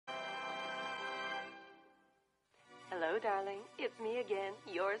Hello, darling. It's me again,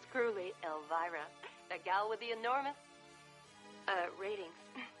 yours truly, Elvira, the gal with the enormous, ratings.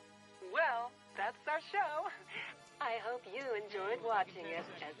 Well, that's our show. I hope you enjoyed watching it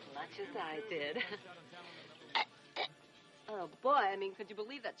as much as I did. Oh, boy, I mean, could you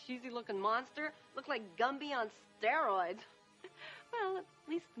believe that cheesy-looking monster? Looked like Gumby on steroids. Well, at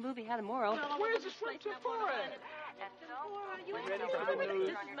least the movie had a moral. Where's the swim to Florida?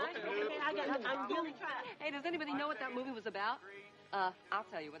 Hey, does anybody know what that movie was about? I'll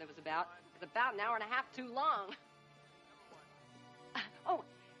tell you what it was about. It was about an hour and a half too long. Oh,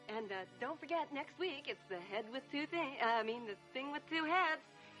 and don't forget, next week, it's the head with two things. The thing with two heads.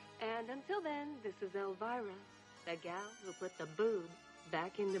 And until then, this is Elvira, the gal who put the boob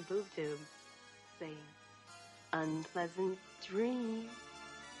back in the boob tube, saying, unpleasant dream.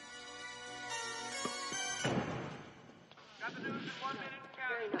 Got the news in 1 minute,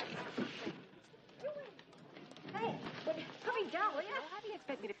 Very nice. Hey, put me down, will you? How do you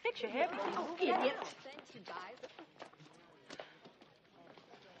expect me to fix your hair? Oh, idiot. Thanks, you guys.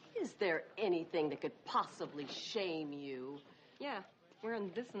 Is there anything that could possibly shame you? Yeah,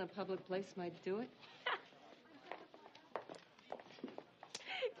 wearing this in a public place might do it.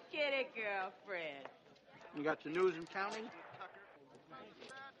 Get it, girlfriend. You got the news and counting?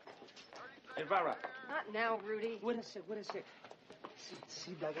 Elvira. Not now, Rudy. What is it?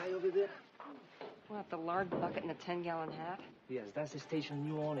 See that guy over there? What, the lard bucket and a 10-gallon hat? Yes, that's the station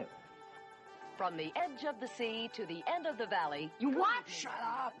you own it. From the edge of the sea to the end of the valley, you what? Shut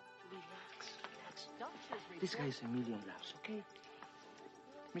up! Relax. This guy is $1 million, okay?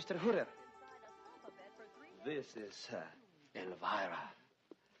 Mr. Hooter. This is Elvira.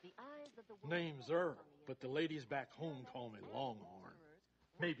 Name's Earl, but the ladies back home call me Longhorn.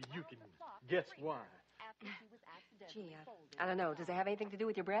 Maybe you can guess why. Gee, I don't know. Does it have anything to do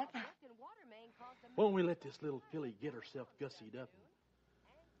with your breath? Won't we let this little filly get herself gussied up?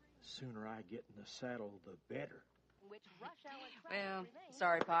 Sooner I get in the saddle, the better. Well,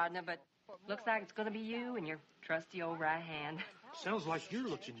 sorry, partner, but looks like it's going to be you and your trusty old right hand. Sounds like you're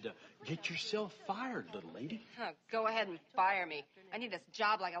looking to get yourself fired, little lady. Oh, go ahead and fire me. I need this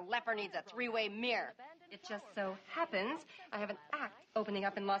job like a leper needs a three-way mirror. It just so happens I have an act opening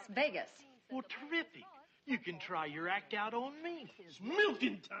up in Las Vegas. Well, terrific. You can try your act out on me. It's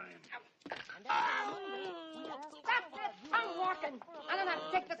milking time. Stop it! I'm walking. I don't have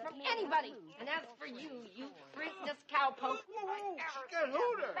to take this from anybody. And as for you, you freakless cowpoke. Whoa, she got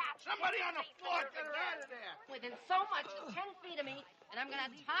Hooter. Somebody on the floor, get her out of there. Within so much as 10 feet of me, and I'm going to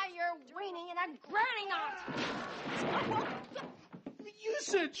tie your weenie in a granny knot. You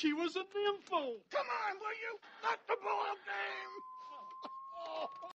said she was a nympho. Come on, will you? Not the ball game.